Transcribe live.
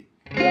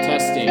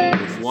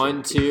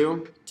1,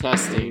 2,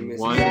 testing.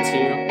 1, 2.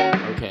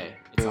 Okay,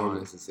 it's on.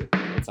 Mississippi.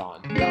 It's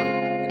on.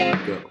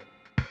 Go.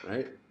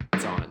 Right?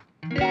 It's on.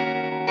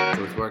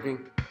 So it's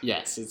working?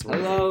 Yes, it's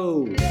working.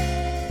 Hello.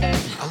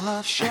 I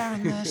love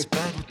sharing this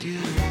bed with you.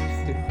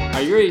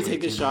 Are you ready to take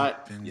this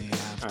shot? Yeah.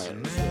 Alright,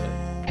 let's do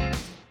it.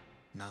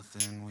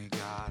 Nothing we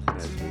got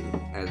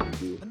As we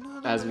do.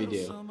 As we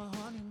do.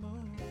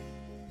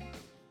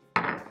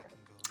 We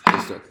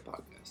start the podcast.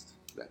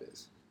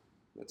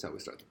 That's how we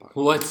start the podcast.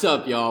 What's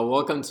up, y'all?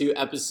 Welcome to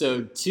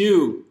episode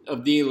 2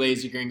 of the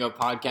Lazy Gringo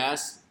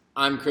podcast.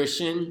 I'm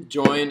Christian,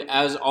 joined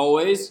as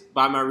always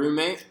by my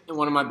roommate and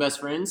one of my best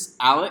friends,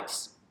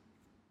 Alex.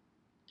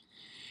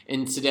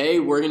 And today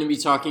we're going to be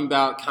talking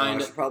about I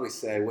should probably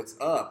say, what's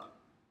up,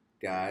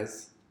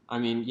 guys? I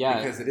mean,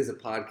 yeah. Because it is a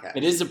podcast.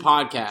 It is a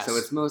podcast. So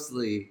it's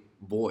mostly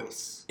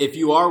voice. If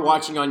you are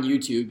watching on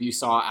YouTube, you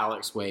saw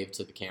Alex wave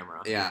to the camera.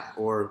 Yeah,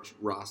 or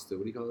Rasta.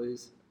 What do you call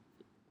these?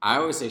 I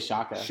always say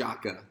Shaka.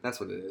 Shaka. That's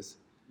what it is.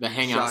 The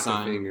hangout Shaka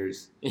sign.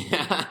 fingers.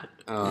 Yeah.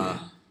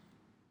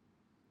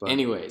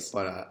 Anyways.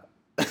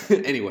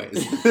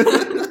 Anyways.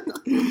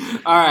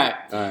 All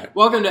right.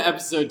 Welcome to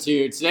episode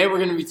 2. Today we're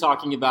going to be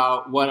talking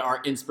about what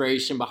our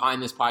inspiration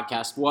behind this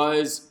podcast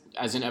was.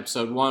 As in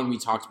episode 1, we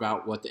talked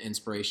about what the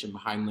inspiration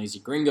behind Lazy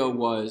Gringo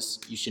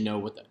was. You should know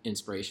what the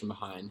inspiration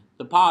behind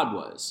the pod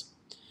was.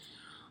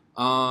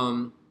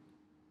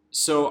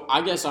 So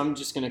I guess I'm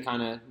just going to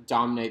kind of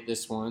dominate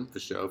this one.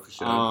 For sure.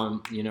 So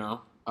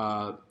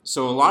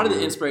a lot of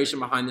the inspiration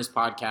behind this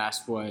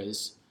podcast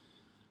was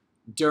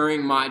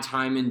during my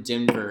time in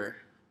Denver,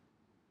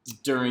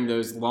 during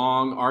those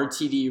long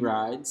RTD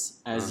rides,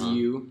 as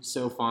you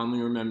so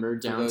fondly remember,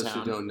 downtown. For those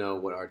who don't know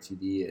what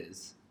RTD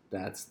is,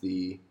 that's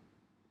the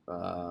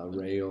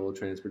rail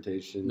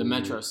transportation. The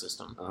metro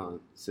system.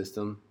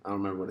 System. I don't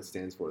remember what it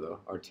stands for, though.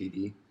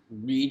 RTD.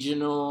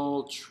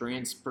 Regional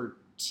Transportation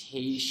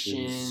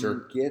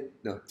Circuit?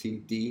 No,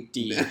 TD.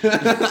 D.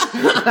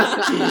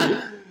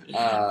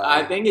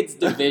 I think it's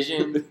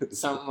division,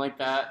 something like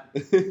that.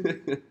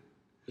 The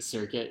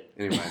circuit.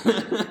 Anyway.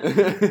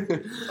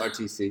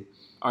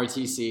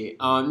 RTC.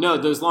 No,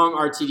 those long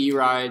RTD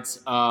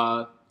rides.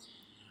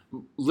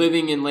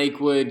 Living in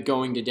Lakewood,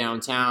 going to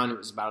downtown, it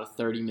was about a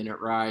 30-minute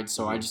ride.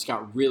 So I just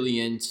got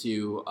really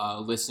into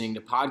listening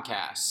to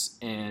podcasts.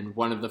 And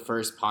one of the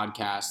first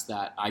podcasts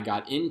that I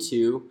got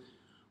into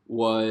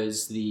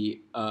was the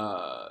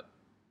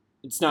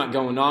it's not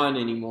going on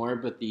anymore,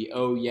 but the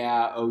Oh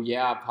Yeah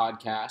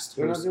podcast.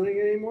 They're not doing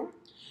it anymore?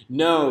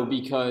 No,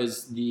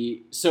 because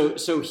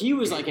so he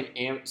was like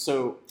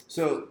So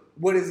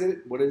what is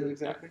it? What is it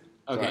exactly?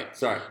 Okay.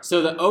 Sorry.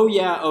 So the Oh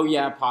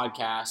Yeah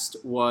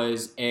podcast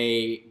was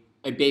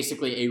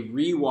basically a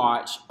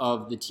rewatch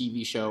of the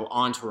TV show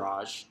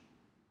Entourage.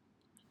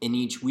 And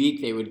each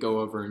week they would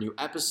go over a new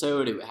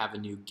episode, it would have a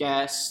new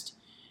guest,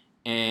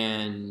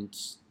 and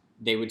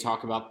they would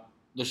talk about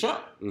the show.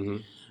 Mm-hmm.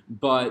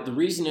 But the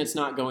reason it's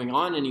not going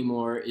on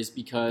anymore is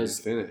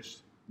because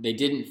they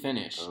didn't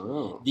finish.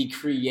 Oh. The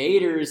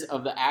creators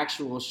of the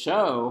actual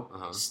show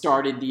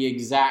started the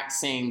exact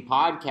same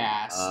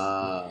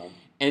podcast.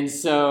 And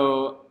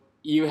so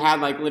you had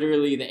like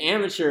literally the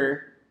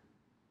amateur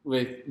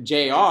with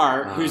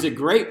JR, who's a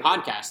great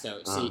podcast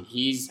host.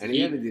 He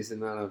had a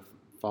decent amount of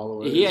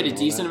followers. He had a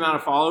decent amount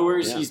of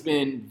followers. Yeah. He's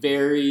been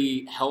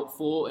very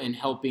helpful in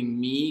helping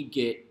me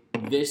get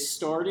this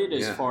started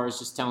as far as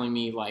just telling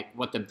me like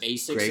what the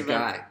basics of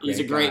it. He's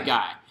a great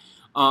guy.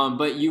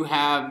 But you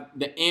have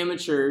the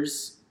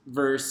amateurs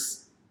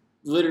versus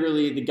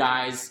literally the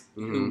guys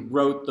who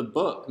wrote the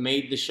book,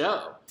 made the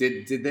show.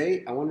 Did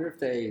they? I wonder if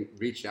they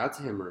reached out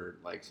to him or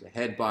like said,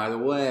 "Hey, by the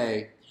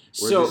way,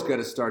 we're just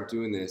gonna start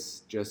doing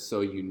this, just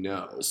so you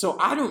know." So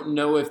I don't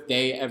know if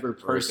they ever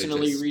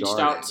personally reached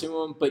out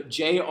to him, but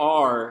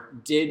JR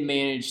did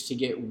manage to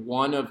get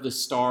one of the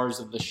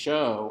stars of the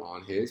show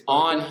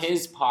on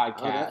his podcast.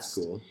 Oh, that's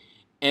cool.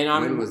 And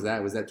when was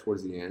that? Was that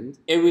towards the end?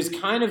 It was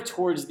kind of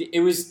towards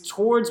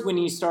when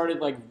he started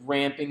like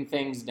ramping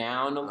things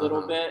down a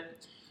little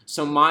bit.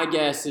 So my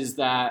guess is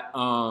that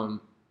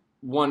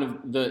one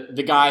of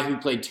the guy who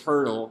played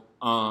Turtle,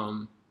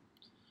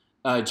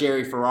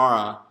 Jerry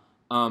Ferrara,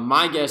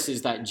 my guess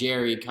is that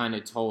Jerry kind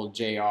of told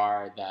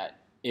JR that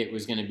it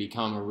was going to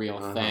become a real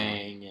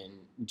thing,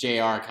 and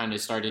JR kind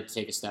of started to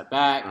take a step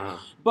back.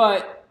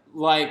 But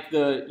like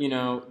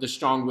the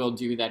strong-willed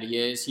dude that he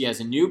is, he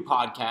has a new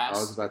podcast. I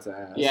was about to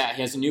ask. Yeah,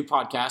 he has a new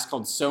podcast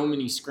called So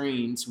Many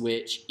Screens,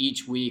 which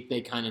each week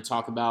they kind of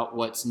talk about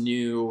what's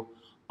new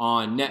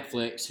on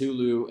Netflix,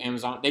 Hulu,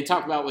 Amazon. They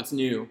talk about what's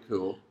new.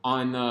 Cool.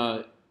 On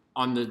the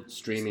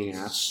streaming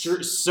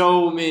apps.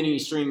 So many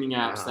streaming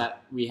apps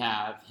that we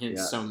have,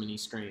 hence so many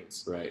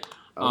screens. Right.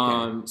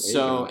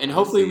 Okay. And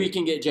hopefully we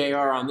can get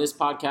JR on this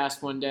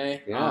podcast one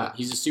day. Yeah.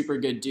 He's a super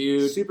good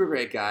dude. Super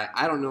great guy.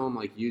 I don't know him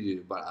like you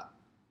do, but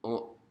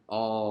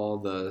all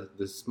the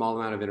small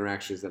amount of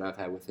interactions that I've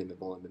had with him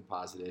have only been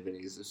positive, and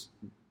he's just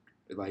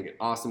like an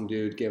awesome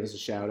dude. Gave us a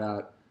shout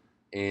out.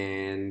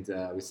 And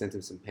we sent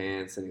him some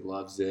pants, and he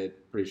loves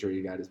it. Pretty sure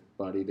he got his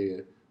buddy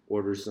to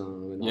order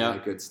some and all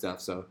that good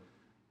stuff. So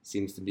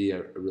seems to be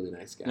a really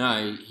nice guy.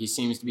 No, he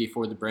seems to be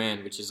for the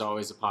brand, which is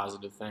always a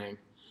positive thing.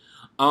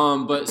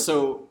 But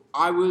so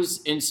I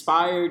was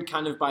inspired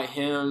kind of by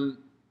him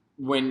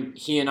when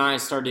he and I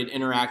started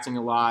interacting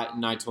a lot,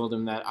 and I told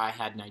him that I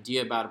had an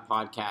idea about a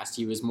podcast.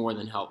 He was more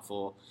than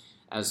helpful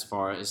as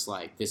far as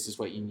like, this is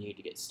what you need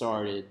to get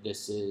started.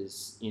 This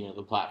is,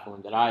 the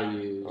platform that I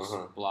use,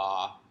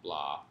 blah,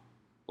 blah,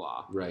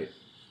 blah. Right.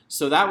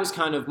 So that was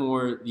kind of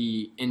more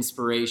the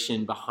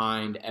inspiration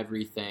behind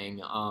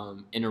everything.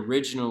 And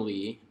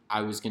originally,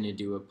 I was going to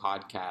do a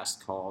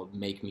podcast called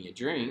Make Me a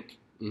Drink,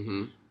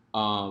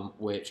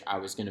 which I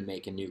was going to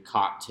make a new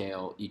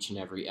cocktail each and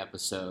every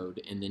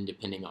episode. And then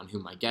depending on who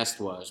my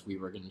guest was, we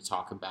were going to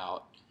talk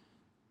about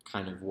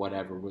kind of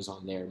whatever was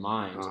on their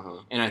mind.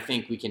 And I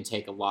think we can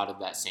take a lot of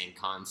that same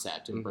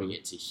concept and bring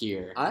it to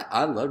here.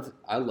 I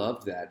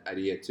loved that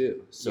idea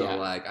too.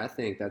 So I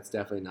think that's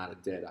definitely not a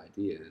dead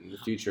idea. In the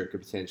future, it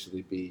could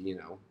potentially be,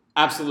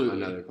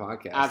 absolutely another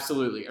podcast.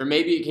 Absolutely. Or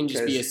maybe it can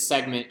just be a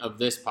segment of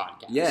this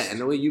podcast. Yeah, and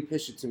the way you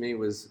pitched it to me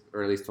was,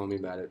 or at least told me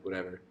about it,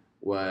 whatever,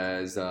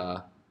 was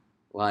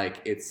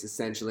it's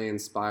essentially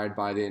inspired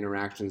by the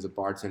interactions a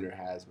bartender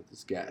has with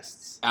his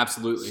guests.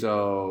 Absolutely.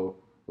 So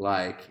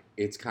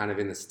it's kind of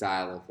in the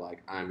style of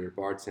I'm your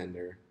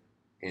bartender,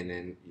 and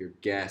then your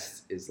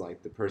guest is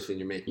the person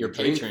you're making your a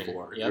drink patron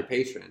for, your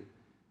patron,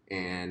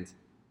 and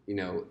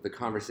the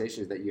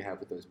conversations that you have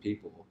with those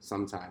people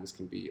sometimes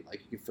can be you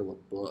can fill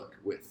a book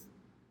with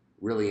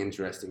really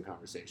interesting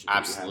conversations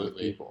that you have with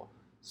people.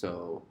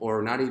 So,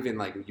 or not even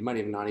you might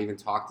even not even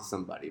talk to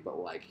somebody, but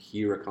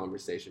hear a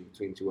conversation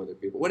between two other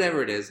people,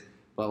 whatever it is.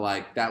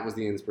 But that was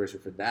the inspiration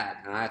for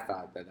that, and I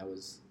thought that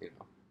was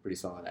pretty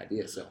solid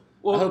idea. So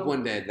I hope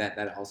one day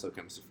that also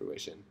comes to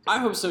fruition. I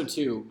hope so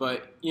too.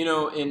 But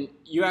and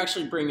you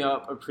actually bring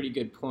up a pretty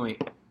good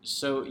point.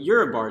 So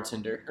you're a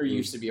bartender, or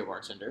used to be a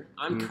bartender.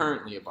 I'm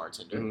currently a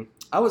bartender.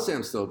 I would say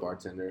I'm still a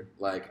bartender.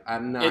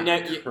 I'm not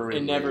currently.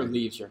 It never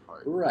leaves your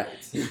heart. Right.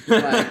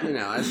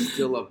 I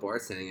still love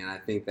bartending, and I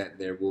think that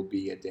there will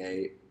be a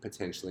day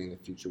potentially in the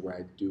future where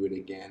I do it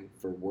again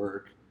for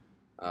work.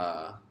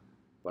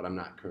 But I'm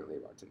not currently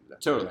a bartender.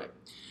 Totally. Right.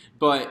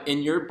 But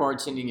in your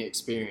bartending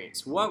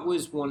experience, what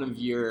was one of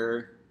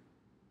your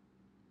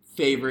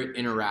favorite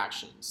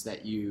interactions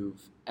that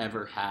you've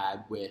ever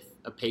had with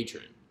a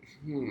patron?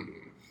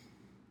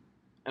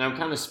 And I'm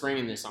kind of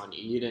springing this on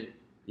you. You didn't.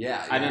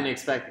 Yeah. I didn't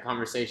expect the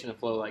conversation to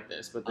flow like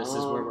this, but this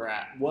is where we're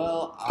at.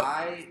 Well,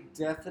 I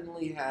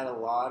definitely had a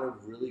lot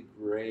of really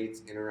great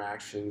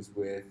interactions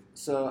with.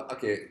 So,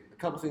 okay, a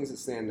couple things that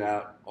stand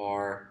out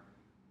are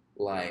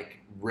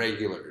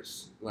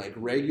regulars,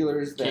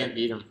 regulars that Can't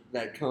beat them.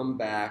 That come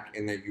back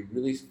and that you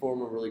really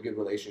form a really good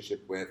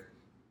relationship with.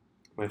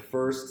 My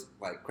first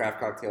craft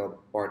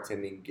cocktail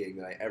bartending gig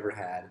that I ever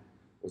had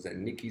was at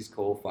Nikki's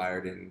Coal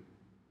Fired in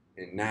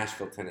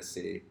Nashville,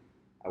 Tennessee.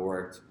 I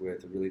worked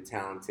with a really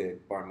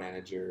talented bar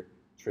manager,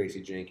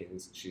 Tracy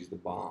Jenkins. She's the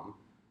bomb,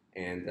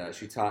 and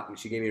she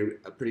gave me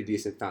a pretty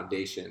decent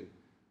foundation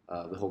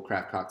of the whole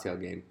craft cocktail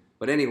game.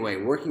 But anyway,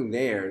 working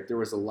there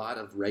was a lot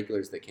of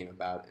regulars that came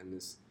about, and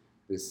this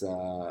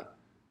I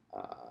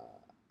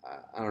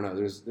don't know.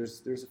 There's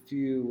a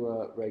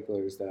few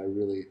regulars that I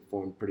really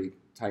formed pretty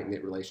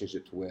tight-knit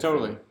relationships with.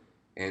 Totally.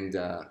 And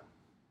I'm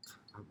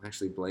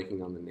actually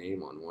blanking on the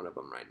name on one of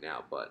them right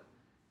now, but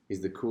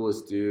he's the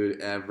coolest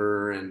dude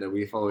ever, and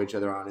we follow each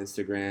other on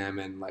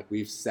Instagram, and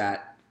we've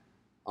sat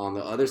on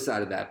the other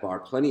side of that bar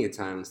plenty of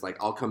times.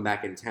 I'll come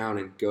back in town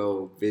and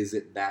go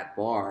visit that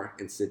bar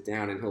and sit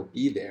down, and he'll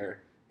be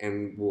there,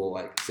 and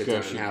we'll sit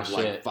down and have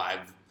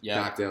 5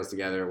 cocktails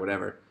together or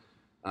whatever.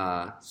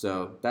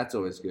 So that's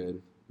always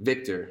good.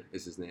 Victor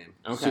is his name.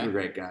 Okay. Super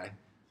great guy.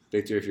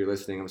 Victor, if you're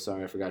listening, I'm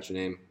sorry I forgot your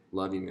name.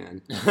 Love you,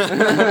 man.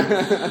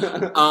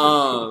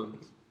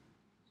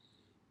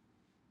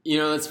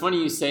 It's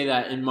funny you say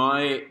that. In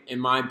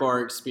my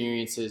bar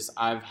experiences,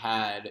 I've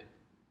had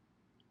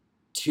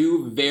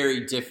 2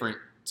 very different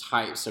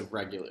types of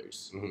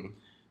regulars.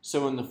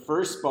 So in the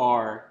first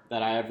bar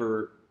that I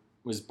ever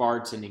was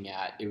bartending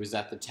at, it was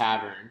at the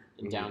Tavern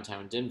in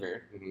downtown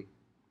Denver.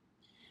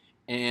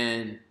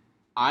 And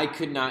I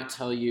could not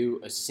tell you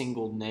a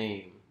single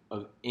name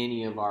of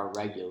any of our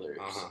regulars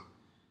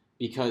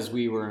because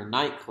we were a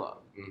nightclub.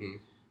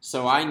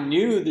 So I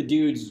knew the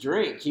dude's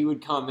drink. He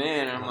would come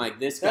in, and I'm like,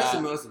 this guy. That's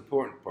the most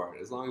important part.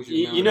 As long as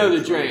you know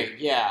the drink.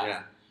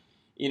 Yeah.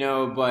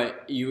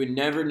 But you would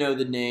never know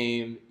the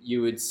name.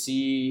 You would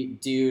see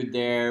dude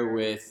there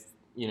with,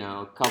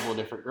 a couple of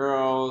different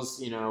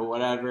girls,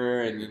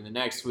 whatever. And then the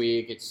next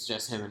week, it's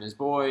just him and his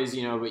boys,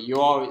 But you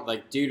always,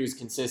 dude was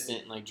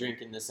consistent,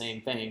 drinking the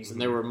same things. And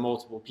there were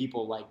multiple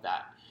people like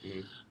that.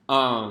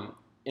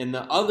 In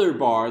the other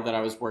bar that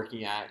I was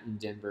working at in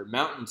Denver,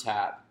 Mountain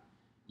Tap,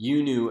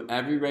 you knew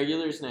every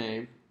regular's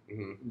name.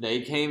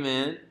 They came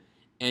in,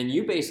 and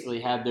you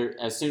basically had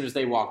as soon as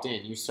they walked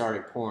in, you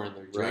started pouring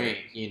their drink,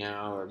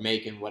 or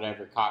making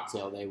whatever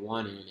cocktail they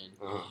wanted.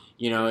 And,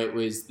 it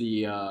was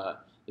the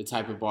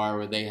type of bar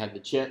where they had the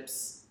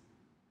chips,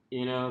 the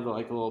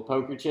little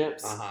poker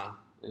chips.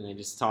 and they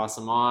just toss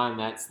them on.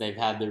 They've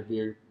had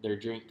their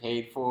drink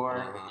paid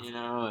for,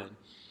 and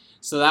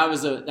so that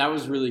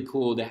was really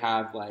cool to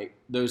have like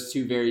those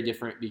two very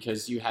different,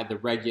 because you had the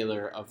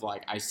regular of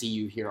like, I see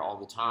you here all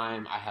the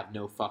time. I have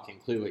no fucking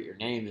clue what your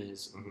name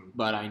is,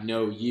 but I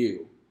know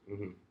you,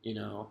 and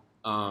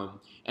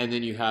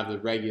then you have the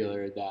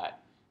regular that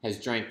has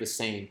drank the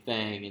same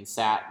thing and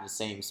sat in the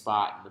same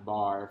spot in the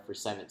bar for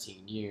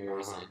 17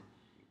 years and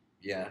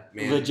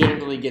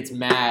legitimately gets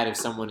mad if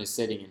someone is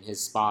sitting in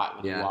his spot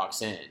when he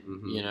walks in.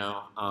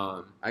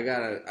 I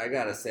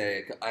gotta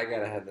say, I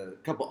gotta have a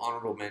couple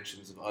honorable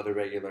mentions of other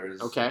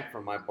regulars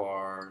from my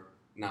bar.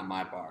 Not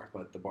my bar,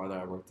 but the bar that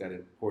I worked at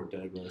in Port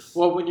Douglas.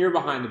 Well, when you're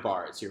behind the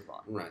bar, it's your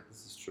bar. Right,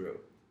 this is true.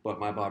 But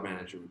my bar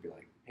manager would be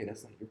like, hey,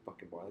 that's not your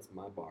fucking bar, that's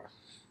my bar.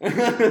 So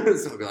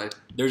I'd be like...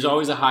 There's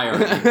always a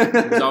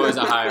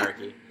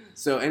hierarchy.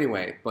 So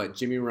anyway, but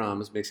Jimmy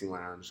Rum's Mixing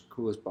Lounge,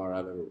 coolest bar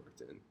I've ever worked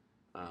in.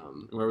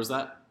 Where was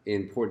that?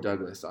 In Port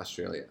Douglas,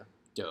 Australia.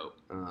 Dope.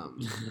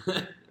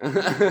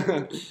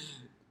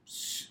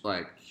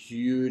 Like,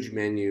 huge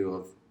menu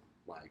of,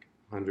 like,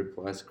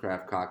 100+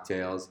 craft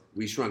cocktails.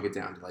 We shrunk it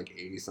down to, like,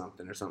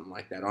 80-something or something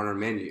like that on our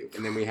menu.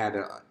 And then we had,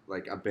 a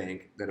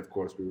bank that, of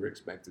course, we were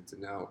expected to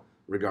know,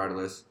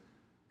 regardless,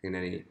 in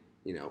any,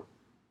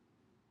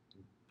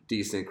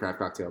 decent craft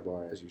cocktail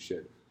bar, as you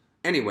should.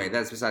 Anyway,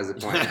 that's besides the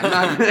point. I'm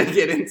not going to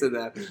get into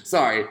that.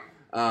 Sorry.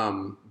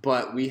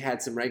 But we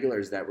had some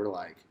regulars that were,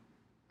 like,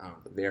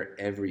 there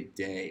every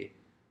day.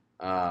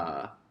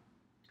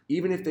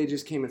 Even if they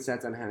just came and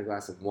sat down and had a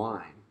glass of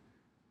wine.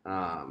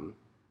 I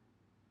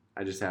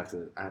have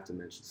to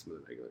mention some of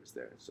the regulars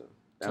there. So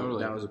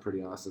that was a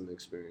pretty awesome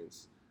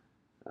experience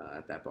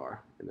at that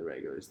bar, and the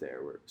regulars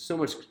there were so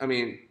much. I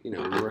mean,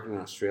 we're working in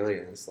Australia,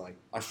 and it's like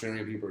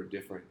Australian people are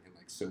different and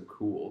like so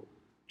cool.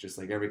 Just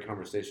like every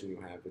conversation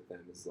you have with them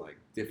is like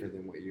different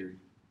than what you're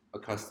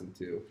accustomed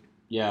to.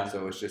 Yeah.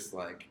 So it's just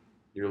like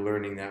you're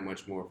learning that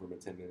much more from a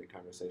 10-minute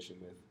conversation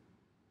with,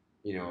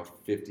 a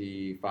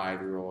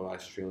 55-year-old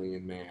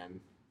Australian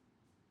man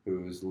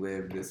who's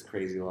lived this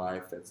crazy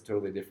life that's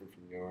totally different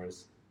from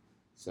yours.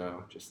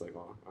 So just like,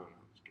 well, I don't know.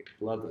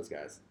 Love those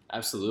guys.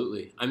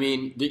 Absolutely. I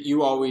mean,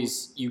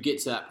 you get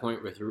to that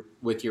point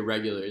with your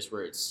regulars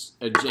where it's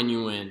a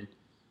genuine.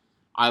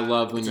 I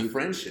love when it's a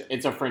friendship.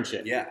 It's a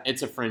friendship. Yeah,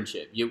 it's a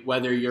friendship.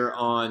 Whether you're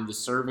on the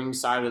serving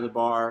side of the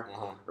bar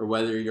or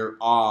whether you're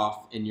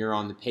off and you're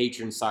on the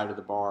patron side of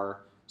the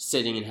bar,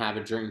 sitting and have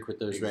a drink with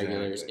those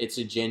regulars, it's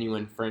a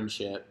genuine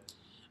friendship.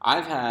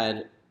 I've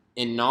had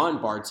in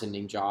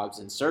non-bartending jobs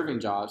and serving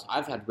jobs,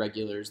 I've had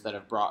regulars that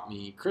have brought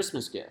me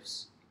Christmas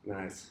gifts.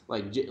 Nice.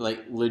 Like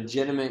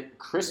legitimate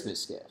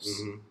Christmas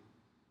gifts.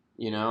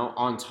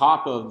 On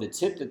top of the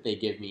tip that they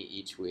give me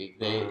each week.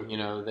 They,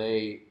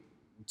 they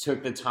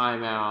took the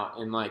time out,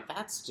 and like,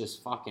 that's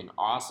just fucking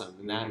awesome.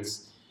 And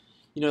that's,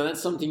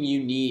 that's something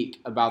unique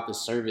about the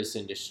service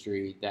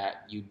industry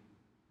that you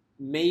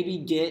maybe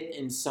get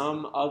in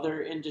some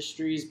other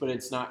industries, but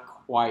it's not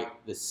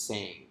quite the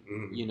same.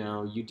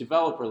 You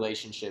develop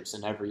relationships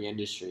in every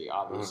industry,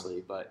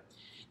 obviously, but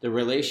the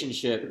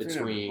relationship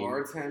between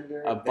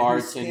a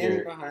bartender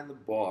standing behind the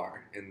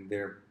bar and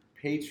their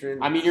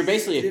patron. I mean, you're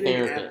basically a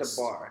therapist at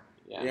the bar.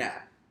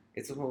 Yeah,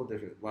 it's a whole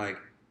different, like,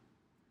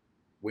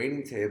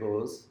 waiting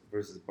tables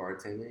versus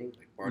bartending.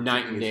 Like, bartending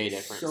night and day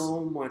difference.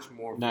 So much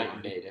more fun. Night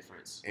and day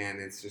difference.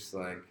 And it's just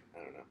like, I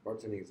don't know.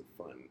 Bartending is a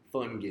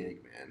fun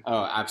gig, man.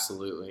 Oh,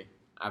 absolutely,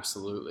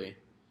 absolutely.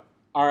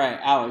 All right,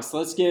 Alex,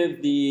 let's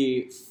give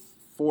the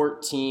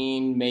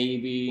 14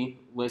 maybe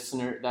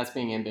listener. That's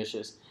being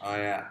ambitious. Oh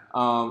yeah.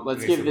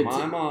 Let's give the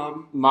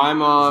my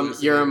mom,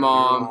 your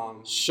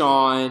mom,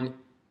 Sean,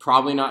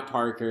 probably not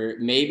Parker,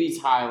 maybe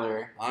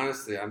Tyler.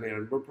 Honestly, I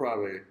mean, we're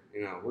probably,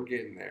 we're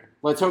getting there.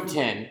 Let's hope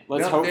 10.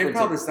 Let's hope they for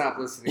probably 10. stop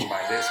listening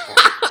by this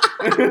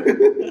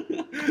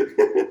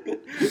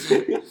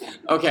point.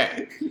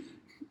 Okay.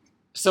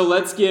 So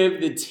let's give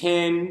the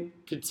 10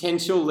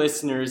 potential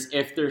listeners,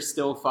 if they're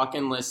still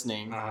fucking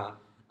listening,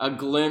 a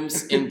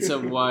glimpse into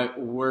what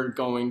we're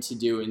going to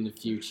do in the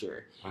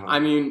future. I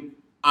mean,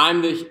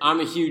 I'm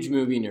a huge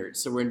movie nerd,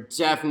 so we're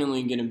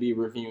definitely going to be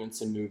reviewing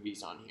some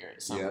movies on here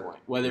at some point,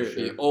 whether it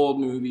be old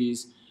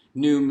movies,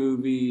 new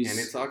movies. And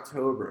it's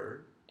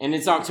October.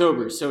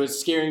 So it's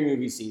scary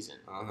movie season.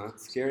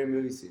 Scary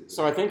movie season.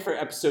 So I think for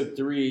episode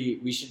 3,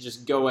 we should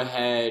just go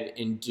ahead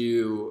and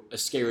do a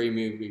scary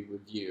movie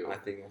review. I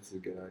think that's a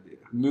good idea.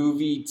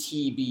 Movie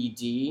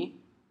TBD.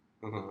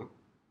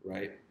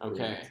 Right.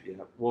 Okay.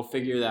 Yep. We'll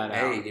figure that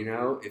out. Hey,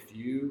 if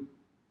you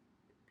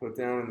put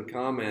down in the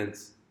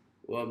comments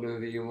what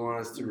movie you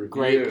want us to review.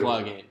 Great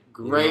plug-in.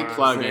 Great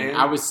plug-in.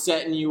 I was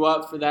setting you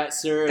up for that,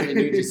 sir,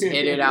 and you just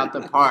hit it out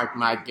the park,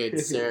 my good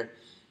sir.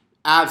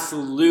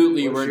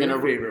 Absolutely. What's we're your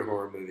gonna favorite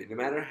horror movie? No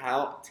matter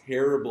how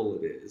terrible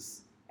it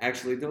is.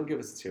 Actually, don't give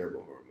us a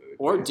terrible horror movie.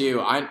 Or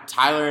do.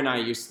 Tyler and I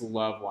used to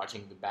love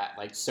watching the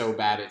So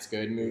Bad It's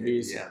Good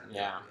movies.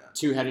 Yeah.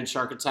 Two-Headed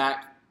Shark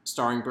Attack,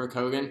 starring Brooke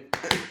Hogan.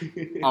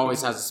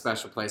 Always has a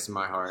special place in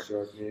my heart.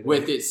 Sharknado.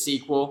 With its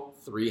sequel,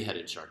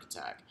 Three-Headed Shark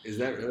Attack. Is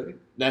that really?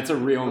 That's a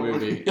real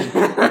movie.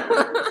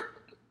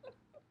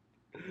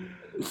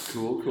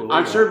 Cool.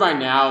 I'm sure by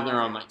now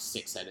they're on like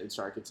 6-headed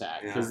shark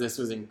attack because Yeah. this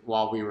was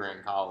while we were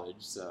in college.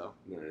 So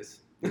Nice.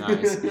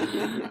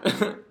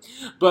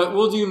 But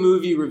we'll do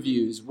movie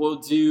reviews. We'll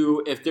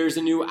do, if there's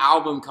a new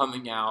album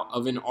coming out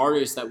of an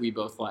artist that we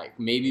both like,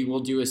 maybe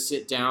we'll do a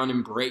sit down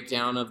and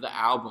breakdown of the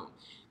album.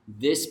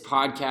 This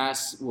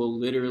podcast will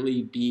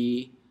literally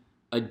be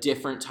a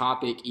different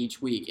topic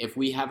each week. If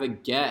we have a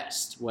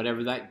guest,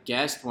 whatever that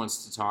guest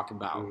wants to talk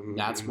about,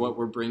 that's what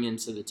we're bringing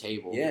to the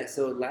table. Yeah,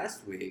 so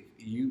last week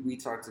we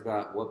talked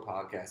about what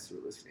podcasts you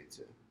were listening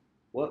to.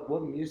 What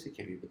music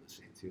have you been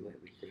listening to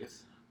lately,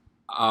 Chris?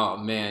 Oh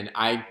man,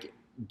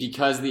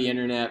 Because the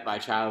Internet by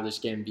Childish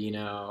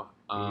Gambino,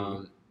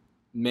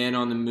 Man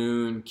on the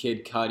Moon,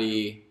 Kid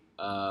Cudi.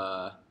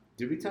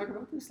 Did we talk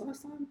about this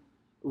last time?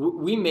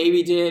 We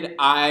maybe did.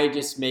 I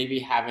just maybe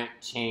haven't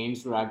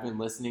changed what I've been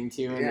listening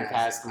to in the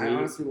past week. I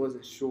honestly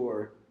wasn't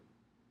sure.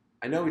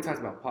 I know we talked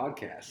about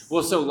podcasts.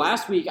 Well, so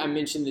last week I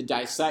mentioned the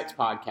Dissect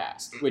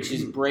podcast, which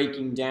is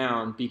breaking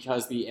down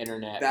Because the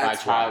Internet by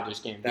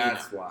Childish Gambino.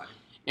 That's why.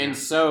 And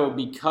so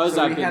because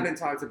we haven't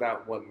talked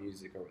about what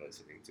music are we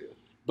listening to.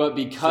 But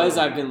because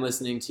I've been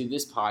listening to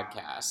this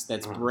podcast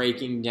that's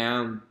breaking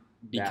down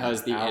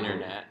Because the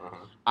Internet,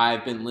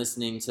 I've been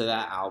listening to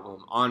that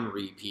album on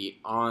repeat,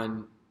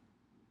 on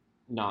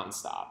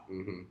nonstop.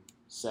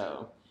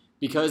 So,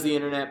 Because the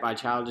Internet by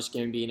Childish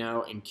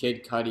Gambino and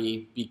Kid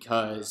Cudi,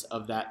 because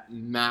of that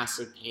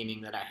massive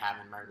painting that I have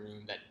in my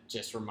room that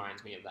just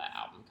reminds me of that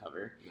album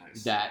cover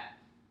that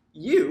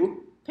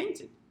you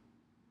painted.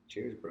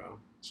 Cheers, bro.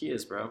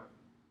 Cheers, bro.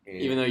 And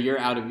even though you're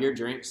out of your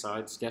drink, so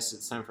I guess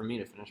it's time for me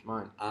to finish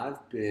mine.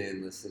 I've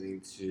been listening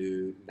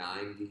to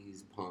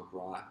 90s punk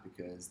rock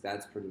because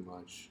that's pretty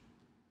much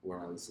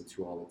where I listen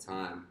to all the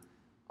time.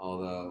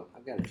 Although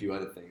I've got a few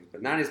other things,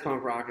 but 90s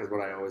punk rock is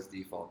what I always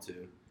default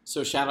to.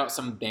 So shout out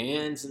some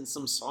bands and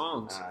some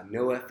songs.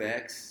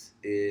 NoFX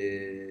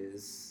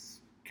is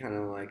kind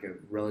of like a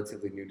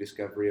relatively new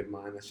discovery of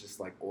mine. That's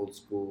just like old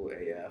school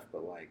AF,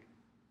 but like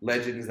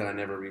legends that I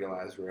never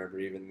realized were ever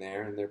even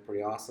there, and they're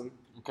pretty awesome.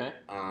 Okay.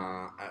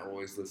 I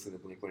always listen to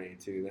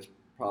Blink-182. That's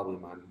probably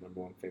my number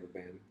one favorite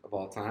band of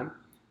all time.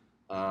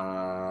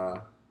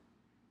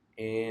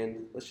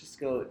 And let's just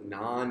go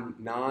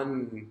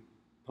non-punk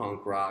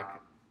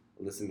rock.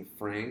 I listen to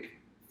Frank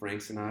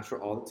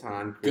Sinatra all the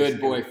time. Good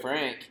boy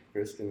Frank.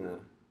 Chris gonna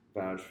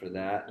vouch for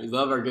that. We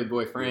love our good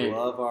boy Frank. We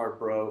love our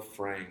bro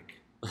Frank.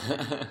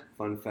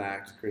 Fun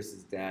fact,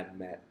 Chris's dad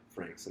met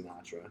Frank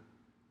Sinatra.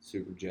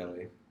 Super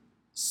jelly.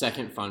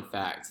 Second fun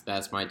fact,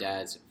 that's my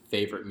dad's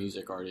favorite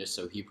music artist,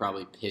 so he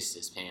probably pissed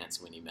his pants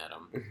when he met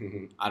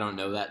him. I don't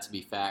know that to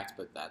be fact,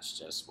 but that's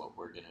just what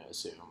we're going to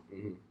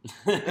assume.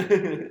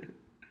 Could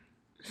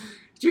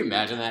you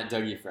imagine that,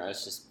 Dougie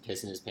Fresh, just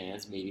pissing his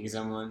pants, meeting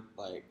someone?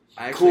 Like,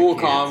 cool,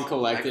 calm,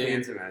 collected. I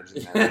can't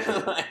imagine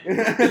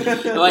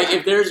that. like,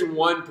 if there's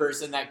one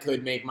person that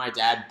could make my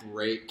dad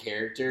break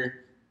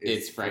character,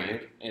 it's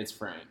Frank. It's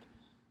Frank.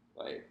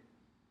 Like,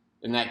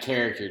 and that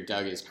character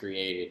Doug has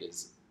created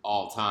is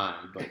all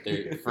time, but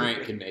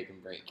Frank can make him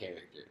break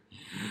character.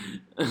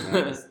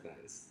 Nice.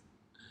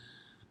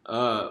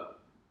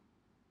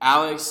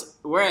 Alex,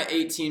 we're at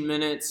 18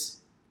 minutes.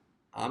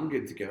 I'm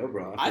good to go,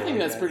 bro. I think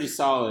that's pretty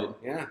solid.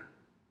 Yeah. I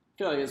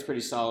feel like it's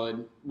pretty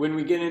solid. When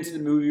we get into the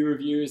movie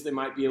reviews, they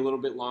might be a little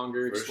bit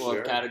longer,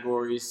 explore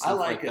categories. I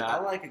like it. I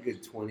like a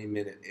good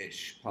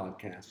 20-minute-ish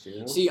podcast,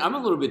 you know? See, I'm a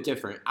little bit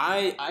different.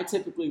 I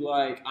typically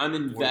I'm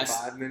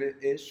invested.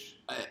 5-minute-ish?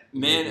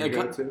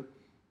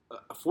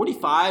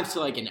 45 to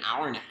like an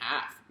hour and a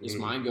half is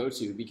my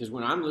go-to, because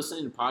when I'm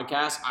listening to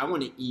podcasts, I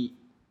want to eat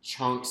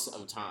chunks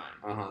of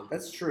time.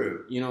 That's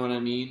true. You know what I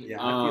mean? Yeah,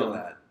 I feel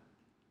that.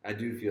 I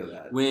do feel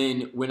that.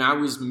 When I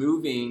was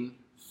moving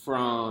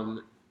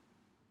from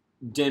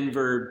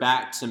Denver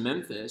back to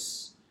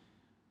Memphis,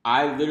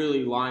 I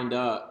literally lined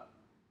up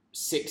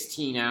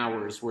 16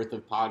 hours worth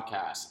of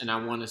podcasts, and I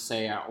want to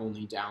say I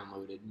only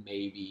downloaded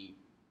maybe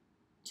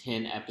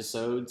 10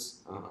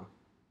 episodes.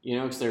 You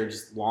know, because they're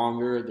just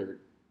longer, they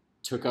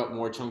took up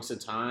more chunks of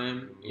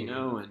time, you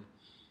know, and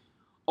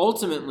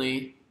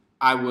ultimately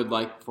I would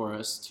like for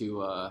us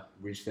to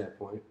reach that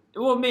point.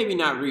 Well, maybe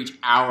not reach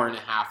hour and a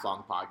half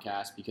long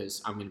podcast,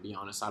 because I'm going to be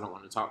honest, I don't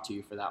want to talk to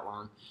you for that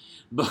long.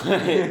 But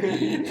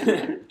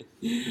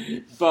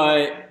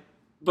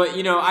but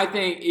you know, I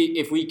think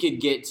if we could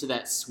get to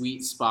that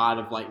sweet spot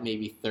of like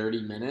maybe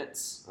 30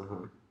 minutes,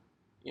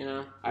 you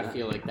know, I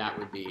feel like that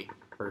would be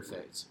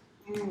perfect.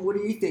 What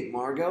do you think,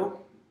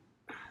 Margot?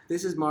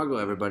 This is Margot,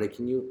 everybody.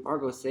 Can you,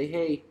 Margot, say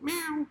hey?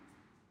 Meow.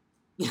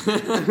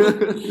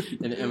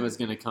 And Emma's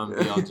going to come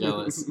be all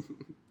jealous.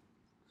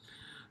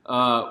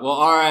 Well,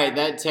 all right.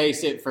 That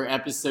takes it for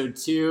episode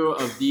 2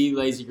 of the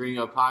Lazy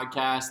Gringo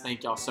podcast.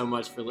 Thank y'all so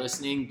much for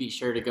listening. Be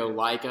sure to go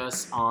like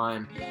us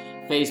on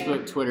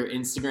Facebook, Twitter,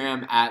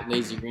 Instagram at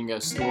Lazy Gringo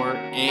Store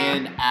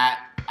and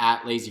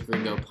at Lazy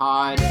Gringo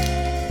Pod.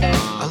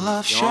 I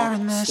love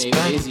sharing this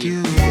bed with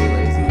you.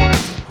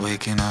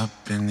 Waking up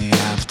in the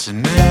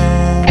afternoon,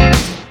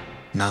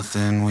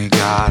 nothing we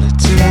gotta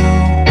do.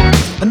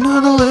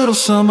 Another little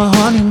summer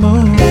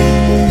honeymoon.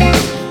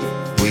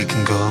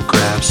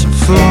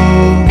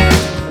 cool.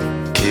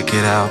 Kick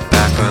it out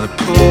back by the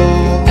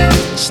pool.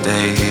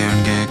 Stay here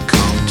and get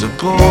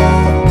comfortable.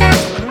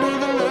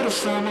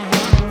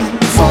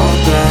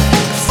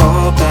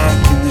 Fall back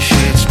in the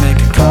sheets,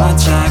 making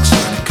contact,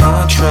 sign a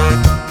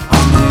contract. I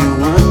know you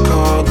work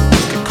hard,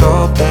 make a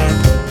call back.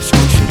 Just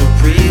want you to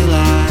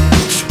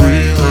relax.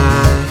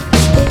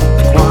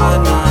 Like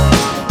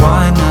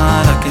why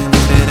not? I can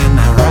fit in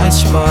that right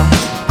spot.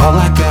 All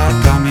I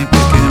got me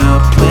picking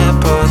up plant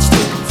pots,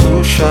 taking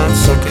flu shots,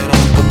 sucking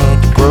up about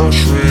the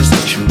groceries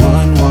that you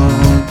want.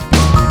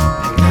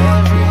 And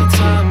every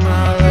time I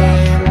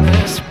lay in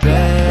this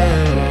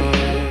bed,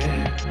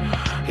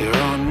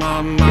 you're on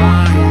my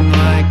mind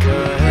like a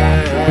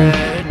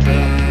headband.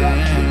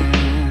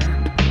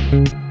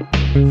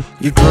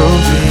 You're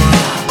groovy,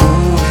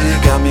 ooh, you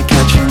got me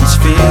catching these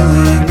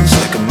feelings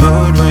like a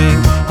mood ring.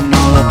 I'm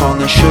all up on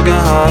the sugar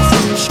high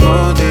from your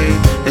smoothie.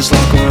 It's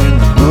like we're in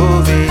the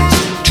movies,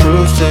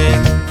 true thing.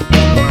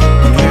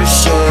 When you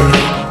say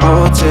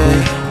all day,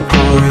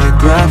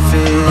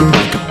 choreographing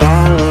like a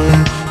ballet.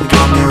 You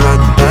got me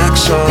riding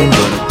backside,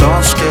 but I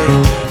don't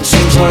skate. It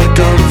seems like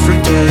every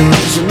day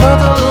is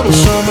another little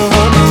summer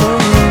honeymoon.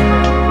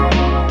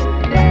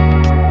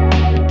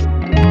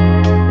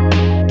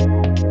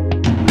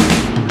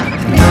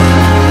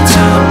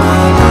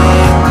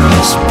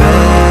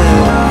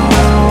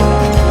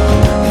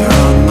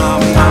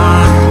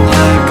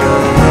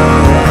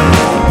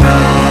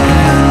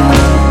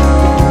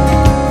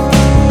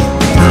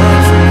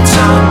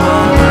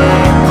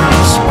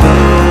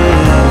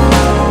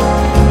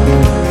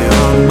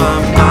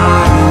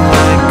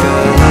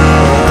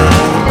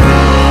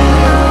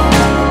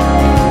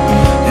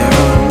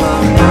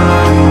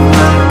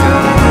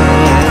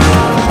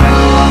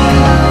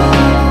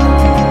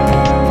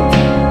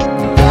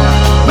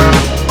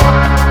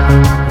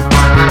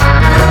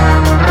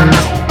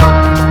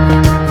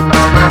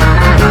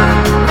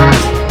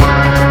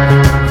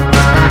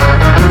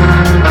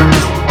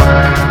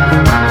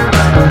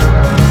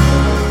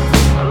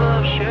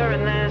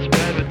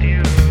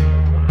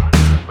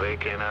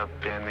 Up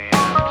in the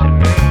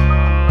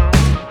afternoon,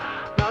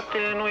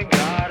 nothing we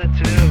gotta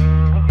do.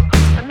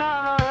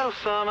 Another little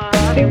summer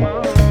honeymoon.